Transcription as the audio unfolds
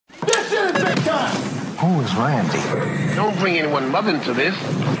big time. Who is Randy? Don't bring anyone mother into this.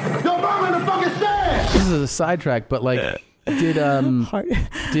 Your mom in the fucking stand. This is a sidetrack, but like, did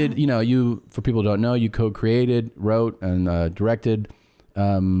you know, you, for people who don't know, you co-created, wrote, and directed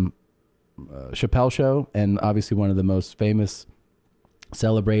Chappelle Show, and obviously one of the most famous,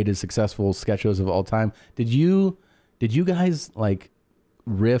 celebrated, successful sketch shows of all time. Did you guys like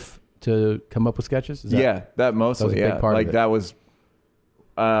riff to come up with sketches? That mostly. That was a big part of it. That was.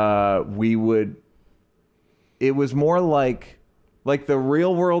 We would. It was more like the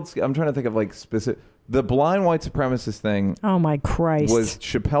real world. I'm trying to think of like specific. The blind white supremacist thing. Oh my Christ! Was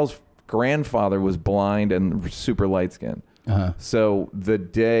Chappelle's grandfather was blind and super light skinned. So the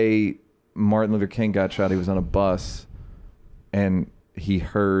day Martin Luther King got shot, he was on a bus, and he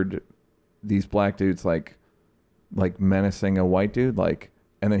heard these black dudes like menacing a white dude,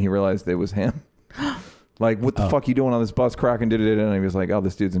 and then he realized it was him. Like, what the fuck you doing on this bus, cracking, and he was like, oh,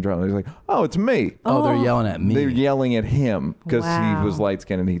 this dude's in trouble. He was like, oh, it's me. Oh, they're yelling at me. They're yelling at him because he was light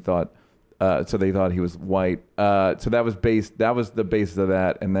skinned and he thought, so they thought he was white. So that was the basis of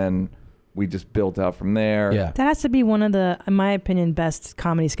that, and then we just built out from there. That has to be one of the, in my opinion, best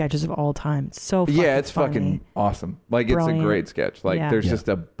comedy sketches of all time. It's so fucking it's funny. fucking awesome. Like, Brilliant. it's a great sketch. Like, there's just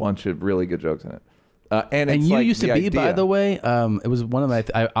a bunch of really good jokes in it. And you like used to be, idea. by the way, it was one of my,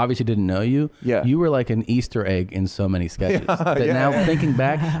 I obviously didn't know you. Yeah. You were like an Easter egg in so many sketches. Now thinking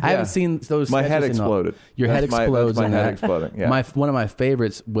back, I haven't seen those sketches. My head exploded. Your head explodes. My head exploding, yeah. One of my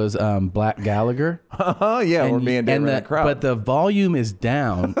favorites was Black Gallagher. Or me and David in the crowd. But the volume is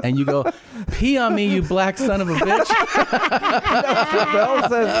down, and you go, pee on me, you black son of a bitch. Chappelle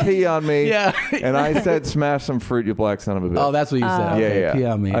says pee on me. Yeah. And I said smash some fruit, you black son of a bitch. Oh, that's what you said. Okay, yeah. Pee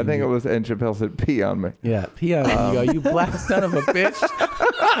on me. I think it was, and Chappelle said pee on me. Yeah, pee on me. You go, you black son of a bitch.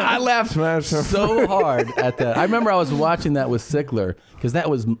 I laughed so hard at that. I remember I was watching that with Sickler, because that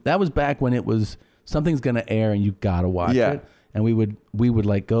was back when it was something's gonna air and you gotta watch it. And we would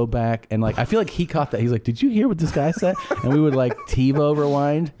like go back and like, I feel like he caught that. He's like, did you hear what this guy said? And we would like TiVo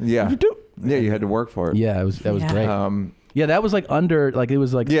rewind. Yeah. Yeah, you had to work for it. Yeah, that was great. Yeah, that was like under, like it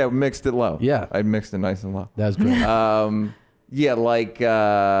was like. Yeah, mixed it low. Yeah. I mixed it nice and low. That was great. Yeah, like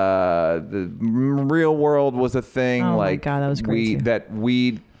the real world was a thing. Oh like, my God, that was great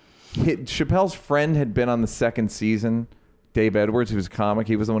Chappelle's friend had been on the second season. Dave Edwards, he was a comic.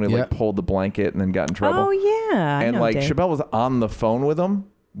 He was the one who like pulled the blanket and then got in trouble. Oh yeah, and like Dave. Chappelle was on the phone with him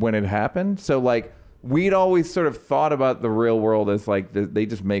when it happened. So like we'd always sort of thought about the real world as like they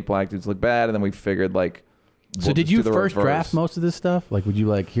just make black dudes look bad, and then we figured like. So did you first draft most of this stuff? Like, would you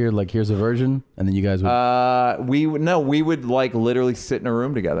like here's a version, and then you guys would? We would like literally sit in a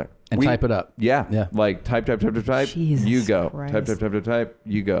room together and type it up. Yeah. Like type. Jesus you go. Christ. Type.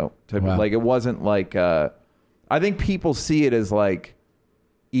 You go. Wow. Like it wasn't like. I think people see it as like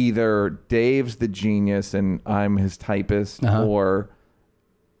either Dave's the genius and I'm his typist, or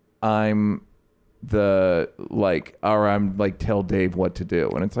I'm the like, or I'm like tell Dave what to do,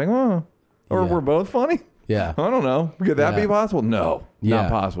 and it's like, or we're both funny. Yeah. I don't know. Could that be possible? No, not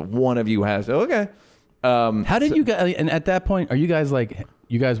possible. One of you has to. Okay. How did you guys? And at that point, are you guys like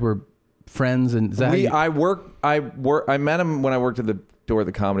you guys were friends? And is that I met him when I worked at the door at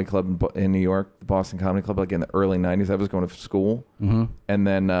the comedy club in New York, the Boston Comedy Club, like in the early '90s. I was going to school, and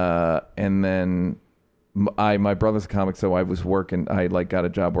then my brother's a comic, so I was working. I like got a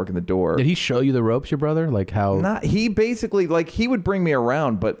job working the door. Did he show you the ropes, your brother? Like how? Not he basically like he would bring me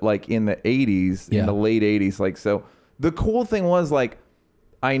around, but like in the '80s, in the late '80s, like so. The cool thing was like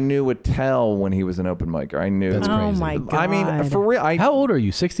I knew Attell when he was an open micer. I knew. That's crazy. Oh my God. I mean, for real. How old are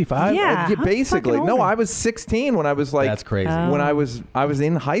you? 65? Yeah. Basically. No, I was 16 when I was like. That's crazy. When I was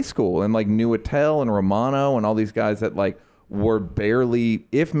in high school and like knew Attell and Romano and all these guys that like were barely,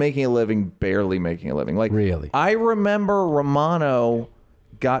 if making a living, barely making a living. Like really, I remember Romano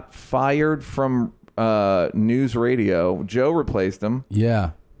got fired from news radio. Joe replaced him.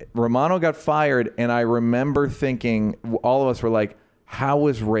 Yeah. Romano got fired, and I remember thinking, all of us were like, how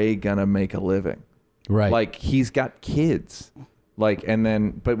is Ray gonna make a living? Right. Like he's got kids. Like, and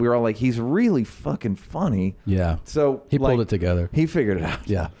then, but we were all like, he's really fucking funny. Yeah. So he pulled it together. He figured it out.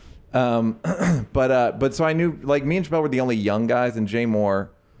 Yeah. But so I knew, like, me and Chappelle were the only young guys, and Jay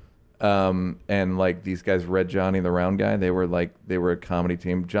Moore, and like these guys, Red Johnny, the round guy, they were a comedy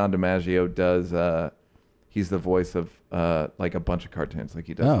team. John DiMaggio does, he's the voice of like a bunch of cartoons. Like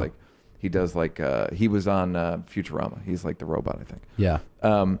he does he was on Futurama. He's like the robot, I think. Yeah.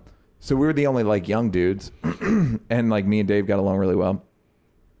 So we were the only like young dudes, and like me and Dave got along really well.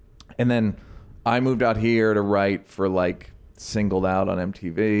 And then I moved out here to write for like Singled Out on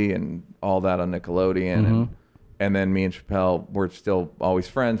MTV and all that on Nickelodeon, And then me and Chappelle were still always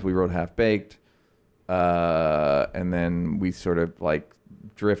friends. We wrote Half Baked. And then we sort of like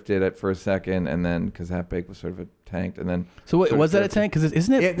drifted it for a second, and then because Half Baked was sort of a tanked, and then so wait, was that a tank? Because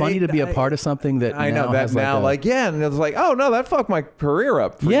isn't it funny to be a part of something that I know now that has now like yeah, and it was like, oh no, that fucked my career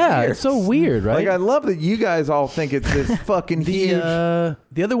up. For yeah, years. it's so weird, right? Like I love that you guys all think it's this fucking huge.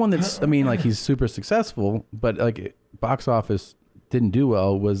 The other one that's I mean, like he's super successful, but like box office didn't do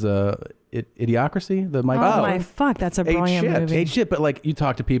well was Idiocracy, the Mike. Oh my fuck, that's a brilliant movie. Ate shit, but like you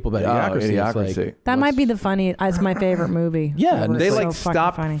talk to people about Idiocracy. Idiocracy. Like, that might be the funny. It's my favorite movie. Yeah, ever. They It's like so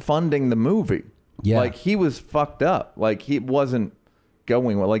stopped funny. funding the movie. Yeah, like he was fucked up. Like he wasn't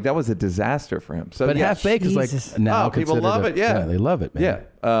going well. Like that was a disaster for him. So but yeah. Half Baked is like now people love it. Yeah, they love it, man.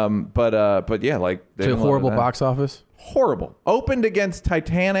 Yeah. But yeah, like they So didn't horrible love it then. box office. Horrible. Opened against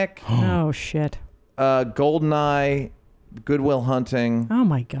Titanic. Oh shit. Goldeneye, Goodwill Hunting. Oh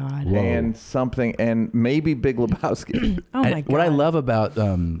my god. Whoa. And something, and maybe Big Lebowski. Oh my god. What I love about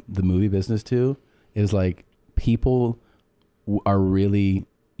the movie business too is like people are really,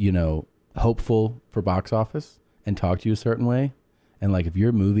 you know, hopeful for box office and talk to you a certain way, and like if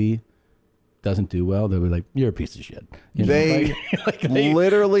your movie doesn't do well, they'll be like, "You're a piece of shit." You know, They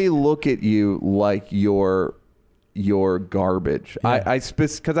literally look at you like you're garbage. Yeah.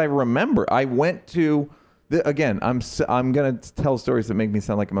 Because I remember I went to. Again, I'm gonna tell stories that make me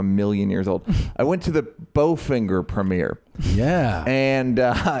sound like I'm a million years old. I went to the Bowfinger premiere. Yeah. And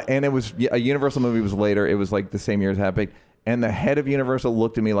it was a Universal movie. Was later. It was like the same year as Half Baked. And the head of Universal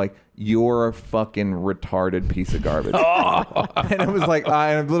looked at me like, "You're a fucking retarded piece of garbage." And it was like,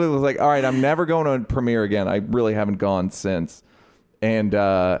 I literally was like, "All right, I'm never going to a premiere again." I really haven't gone since. And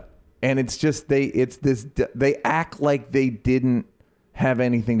it's just they act like they didn't have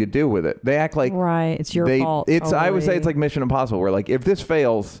anything to do with it. They act like it's your fault. I would say totally. it's like Mission Impossible, where like if this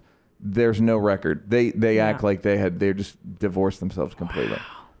fails, there's no record. They act like they just divorced themselves completely.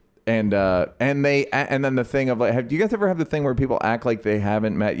 Wow. And then the thing of like, do you guys ever have the thing where people act like they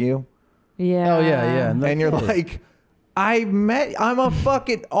haven't met you? Yeah. Oh yeah. And you're like, I'm a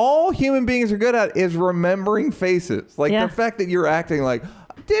fucking, all human beings are good at is remembering faces. Like the fact that you're acting like,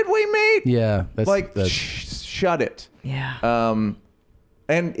 did we meet? Yeah. Shut it. Yeah.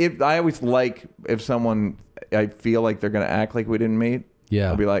 And if I always like if someone I feel like they're gonna act like we didn't meet,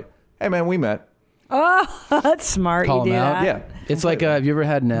 I'll be like, "Hey man, we met." Oh, that's smart. Call you do them out. that. Yeah, It's like, have you ever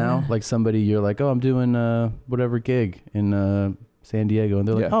had now like somebody you're like, "Oh, I'm doing whatever gig in San Diego," and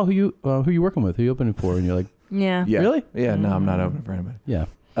they're like, "Oh, who you working with? Who you opening for?" And you're like, yeah, really? Yeah, no, I'm not opening for anybody. Yeah.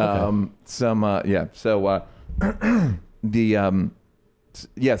 Okay. So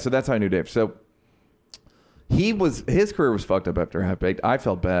so that's how I knew Dave. So his career was fucked up after Half Baked. I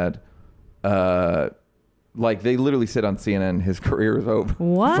felt bad. Like they literally said on CNN, his career is over.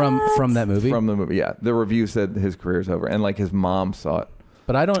 What? From that movie? From the movie, yeah. The review said his career is over, and like his mom saw it.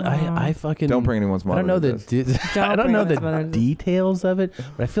 But I don't. I fucking don't bring anyone's mom. I don't know I don't know the this. details of it,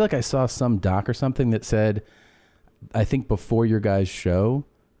 but I feel like I saw some doc or something that said, I think before your guys' show,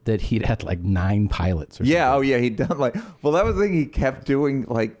 that he'd had like 9 pilots. Or yeah. something. Oh yeah. He'd done like. Well, that was the thing. He kept doing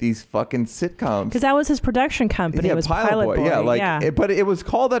like these fucking sitcoms. Because that was his production company. Yeah, It was Pilot Boy. Yeah, like. yeah. But it was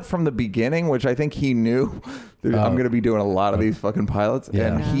called that from the beginning, which I think he knew. I'm going to be doing a lot of these fucking pilots,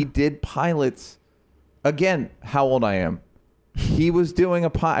 and he did pilots. Again, how old I am. He was doing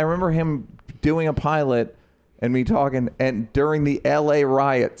I remember him doing a pilot and me talking, and during the LA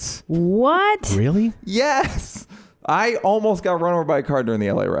riots. What? Really? Yes. I almost got run over by a car during the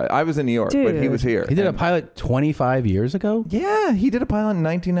LA riot. I was in New York, but he was here. He did a pilot 25 years ago? Yeah, he did a pilot in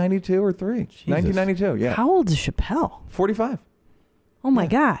 1992 or 3. Jesus. 1992, yeah. How old is Chappelle? 45. Oh my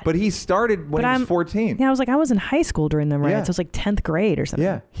God. But he started when he was 14. Yeah, I was like, I was in high school during the riots. Yeah. I was like 10th grade or something.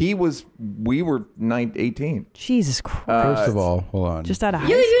 Yeah, we were 18. Jesus Christ. First of all, hold on. Just out of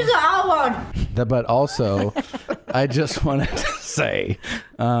high school. But also, I just wanted to say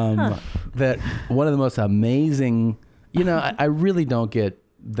that one of the most amazing, I really don't get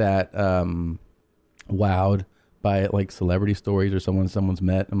that wowed by like celebrity stories or someone's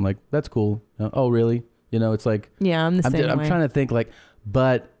met. I'm like, that's cool. Oh, really? It's like, Yeah, I'm the same I'm way. trying to think like,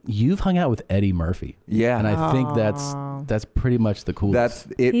 but you've hung out with Eddie Murphy. Yeah. And I think that's pretty much the coolest.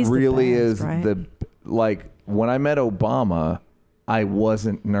 He's the really best, is right? like when I met Obama, I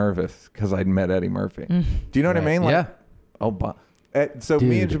wasn't nervous because I'd met Eddie Murphy. Do you know what I mean? Like, yeah. Obama. So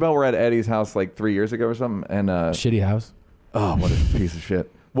me and Dude. Chappelle were at Eddie's house like 3 years ago or something, and Shitty house. oh, what a piece of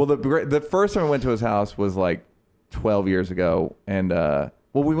shit. Well, the first time I went to his house was like 12 years ago, and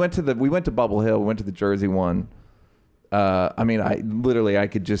we went to Bubble Hill, we went to the Jersey one. I mean, I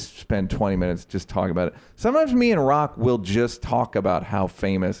could just spend 20 minutes just talking about it. Sometimes me and Rock will just talk about how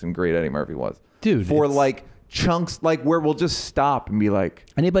famous and great Eddie Murphy was. Dude, For it's- like chunks like where we'll just stop and be like,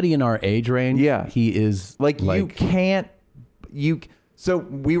 anybody in our age range. Yeah. He is like you can't. So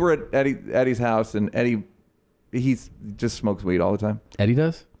we were at Eddie's house, and Eddie, he just smokes weed all the time. Eddie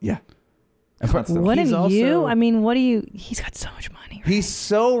does? Yeah. Constantly. What are you? I mean, what do you? He's got so much money. Right? He's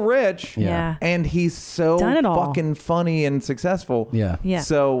so rich. Yeah. And he's so fucking funny and successful. Yeah. Yeah.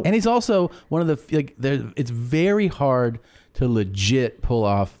 So, and he's also one of the like. It's very hard to legit pull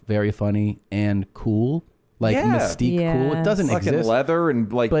off very funny and cool. Like mystique cool. It doesn't fucking exist. leather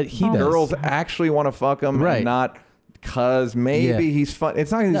and like, but he girls actually want to fuck him, and not because maybe he's fun.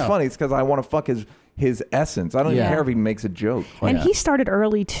 It's not because he's funny. It's because I want to fuck his essence. I don't even care if he makes a joke. And he started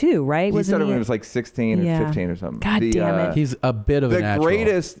early too, right? He started when he was like 16 or 15 or something. God damn it. He's a bit of a natural. The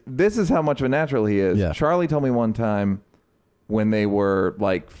greatest, this is how much of a natural he is. Yeah. Charlie told me one time when they were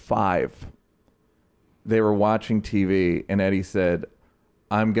like 5, they were watching TV, and Eddie said,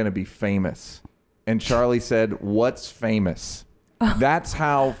 I'm going to be famous. And Charlie said, what's famous? That's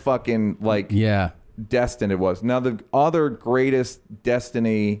how fucking like destined it was. Now, the other greatest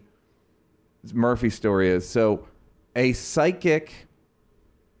destiny Murphy story is, so a psychic,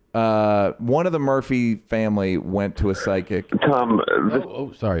 one of the Murphy family went to a psychic. Tom,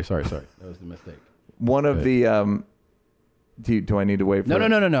 sorry. That was the mistake. One of the, do I need to wait for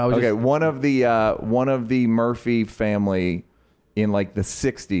No. Okay, one of the Murphy family in like the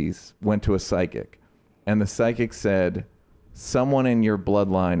 60s went to a psychic, and the psychic said, someone in your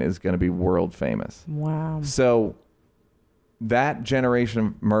bloodline is going to be world famous. Wow. So that generation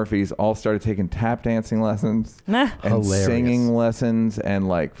of Murphys all started taking tap dancing lessons and singing lessons and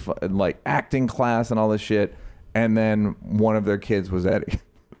like acting class and all this shit. And then one of their kids was Eddie.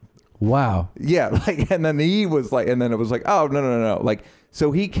 Wow. Yeah. Like, and then he was like, and then it was like, oh, no. Like,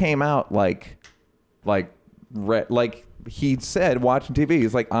 so he came out like he said watching TV,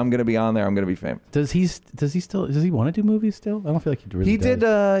 he's like, I'm gonna be on there, I'm gonna be famous. Does he want to do movies still? I don't feel like he really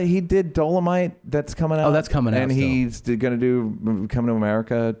does. He did Dolomite, that's coming out. Oh, that's coming out. And he's gonna do Coming to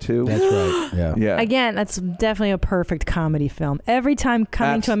America too. That's right. Yeah. Again, that's definitely a perfect comedy film. Every time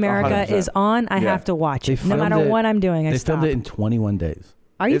Coming to America 100%. is on, I have to watch it. No matter what I'm doing, I stop. They filmed it in 21 days.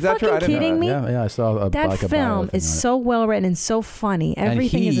 Are you fucking kidding me? Yeah, I saw that film is so well written and so funny.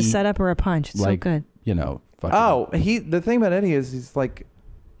 Everything is a setup or a punch. It's so good. You know. The thing about Eddie is he's like,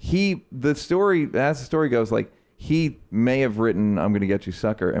 the story, as the story goes, like he may have written I'm Gonna Get You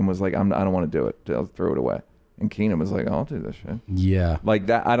Sucker and was like, I don't want to do it, I'll throw it away. And Keenan was like, I'll do this shit. Yeah. Like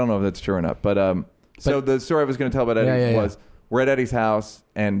that, I don't know if that's true or not, but so the story I was going to tell about Eddie was we're at Eddie's house,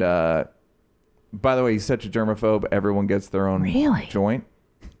 and by the way, he's such a germaphobe, everyone gets their own joint.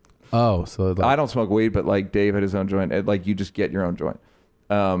 Oh, so I don't smoke weed, but like Dave had his own joint. Like you just get your own joint.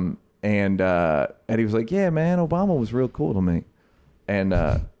 And Eddie was like, yeah, man, Obama was real cool to me. And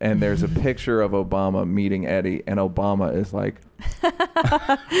there's a picture of Obama meeting Eddie, and Obama is like, and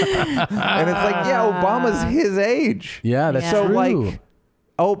it's like, yeah, Obama's his age. Yeah, that's so true.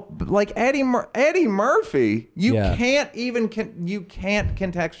 Like Eddie Murphy, you can't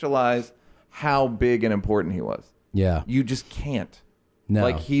contextualize how big and important he was. Yeah, you just can't. No,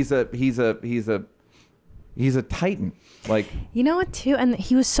 like he's a titan. Like, you know what too, and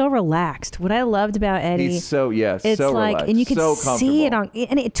he was so relaxed. What I loved about Eddie, he's so it's so like, relaxed, and you can see it on.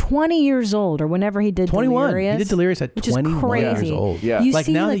 And at 20 years old, or whenever he did 21, Delirious, he did Delirious at 21 years old. Yeah, you like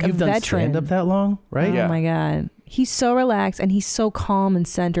see, now like that you've done stand up that long, right? Oh my god, he's so relaxed and he's so calm and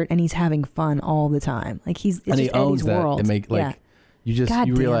centered, and he's having fun all the time. Like it's and just he owns Eddie's that. World.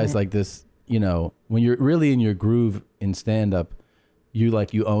 You realize like this, you know, when you're really in your groove in stand up. You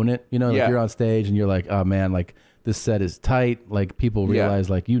own it, you know, like you're on stage and you're like, oh man, like this set is tight. Like people realize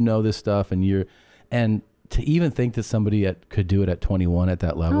like, you know, this stuff and to even think that somebody could do it at 21 at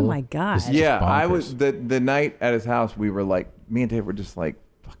that level. Oh my God. Yeah. I was the night at his house. We were like, me and Dave were just like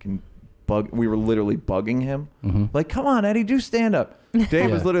fucking we were literally bugging him. Mm-hmm. Like, come on, Eddie, do stand up.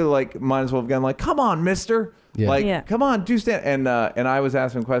 Dave was literally like, might as well have gone like, come on, mister. Yeah. Like, come on, do stand. And I was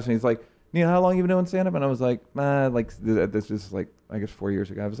asking him questions. He's like, Neal, how long you been doing stand up? And I was like, like this is like, I guess 4 years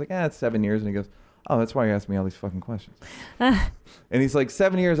ago. I was like, it's 7 years. And he goes, oh, that's why you asked me all these fucking questions. And he's like,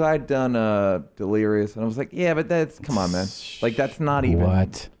 7 years I'd done Delirious. And I was like, yeah, but come on, man. Like, that's not even.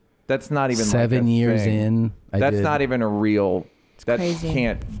 What? That's not even 7 years in. That's not even a real. That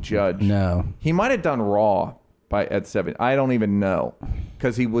can't judge. No. He might have done Raw at 7. I don't even know.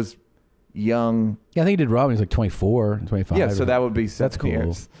 Because he was young. Yeah, I think he did Raw when he was like 24, 25. Yeah, so that would be 7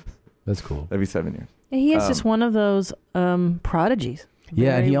 years. That's cool. That'd be 7 years. He is just one of those prodigies.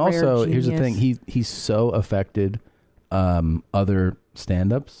 Yeah, and he also, here's the thing, he's so affected other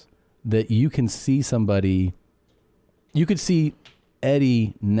stand-ups that you can see somebody, you could see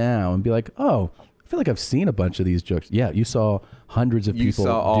Eddie now and be like, oh, feel like I've seen a bunch of these jokes. Yeah, you saw hundreds of You people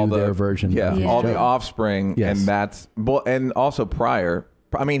saw all do the their version. Yeah, of these all jokes. the Offspring, Yes. and that's and also Pryor.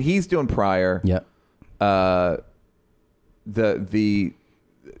 I mean, he's doing Pryor. Yeah. The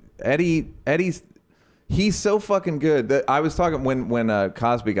Eddie's he's so fucking good that I was talking when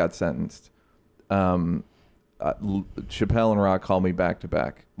Cosby got sentenced. Chappelle and Rock called me back to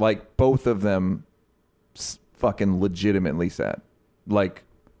back. Like both of them, fucking legitimately sad. Like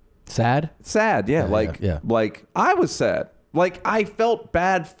Sad? yeah. Like I was sad. Like I felt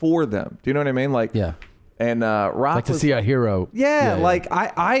bad for them. Do you know what I mean? Like Yeah. And Rock Like to was, see a hero. yeah, like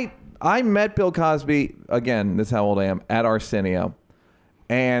I met Bill Cosby again. This is how old I am at Arsenio.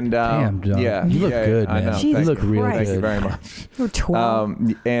 And Damn, John. yeah, You look good, I man. know. Jesus You look real Christ. Thank you good. very much. You're 12.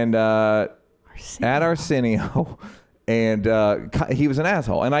 And at Arsenio, and he was an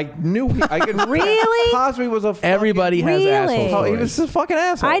asshole, and I knew I could. Really? Cosby was a fucking, Everybody has Really? asshole Oh, stories. he was a fucking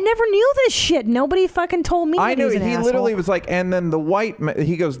asshole. I never knew this shit. Nobody fucking told me. I that he knew was an he asshole. literally was like, and then the white man,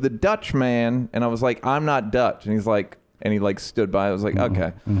 he goes, the Dutch man, and I was like, I'm not Dutch, and he's like, and he like stood by. I was like,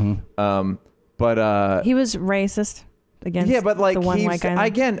 okay, but He was racist against. yeah, but like the one he's white guy.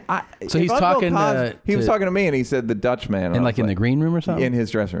 again. So if he's Uncle talking, he was to- talking to me, and he said the Dutch man, and I And was like in the green room or something? in his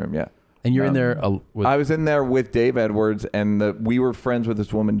dressing room, yeah. And you're in there with... I was in there with Dave Edwards, and we were friends with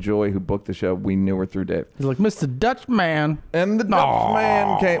this woman Joy who booked the show. We knew her through Dave, He's like, Mr. Dutch man. and the Dutch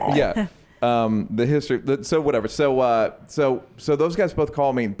man came. Yeah, the history. So whatever. So those guys both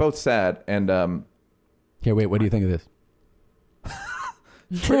called me, both sad, and Here, wait, what do you think of this?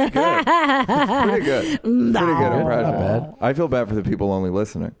 pretty good. Pretty good. Pretty good impression. Not bad. I feel bad for the people only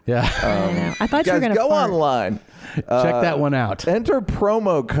listening. Yeah. I know. I thought you were Guys, gonna go fart. online. Check that one out. Enter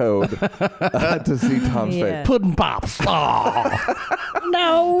promo code to see Tom's Yeah. face. Pudding Pops. Oh.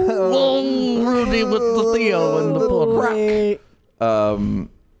 No. Rudy with the Theo and the pudding.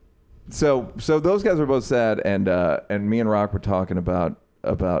 So those guys were both sad, and me and Rock were talking about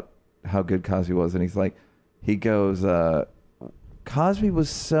how good Cosby was, and he goes, Cosby was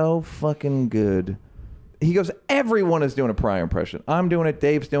so fucking good. He goes, everyone is doing a Pryor impression. I'm doing it.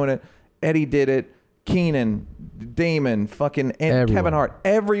 Dave's doing it. Eddie did it. Keenan, Damon, fucking Kevin Hart.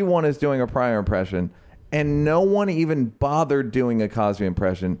 Everyone is doing a Pryor impression, and no one even bothered doing a Cosby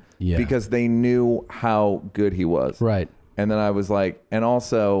impression because they knew how good he was. Right. And then I was like, and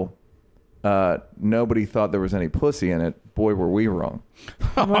also, nobody thought there was any pussy in it. Boy, were we wrong.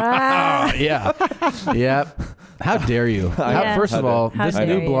 Wow. Yeah. Yep. How dare you? Yeah. First of all, How this dare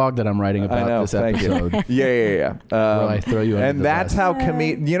new you. blog that I'm writing I about know. this Thank episode. you. Yeah. Will I throw you under and the that's bus? how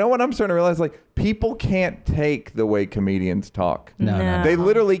You know what I'm starting to realize? Like, people can't take the way comedians talk. No. They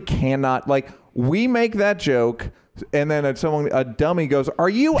literally cannot. Like, we make that joke, and then a dummy goes, "Are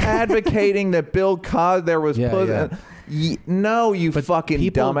you advocating that Bill Cosby there was pussy?" Yeah. No, you But fucking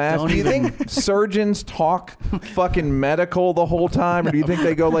people dumbass. don't Do you even- think surgeons talk fucking medical the whole time, or do you think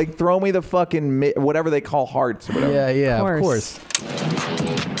they go like, "Throw me the fucking whatever they call hearts or whatever"? Yeah, Of of course. course.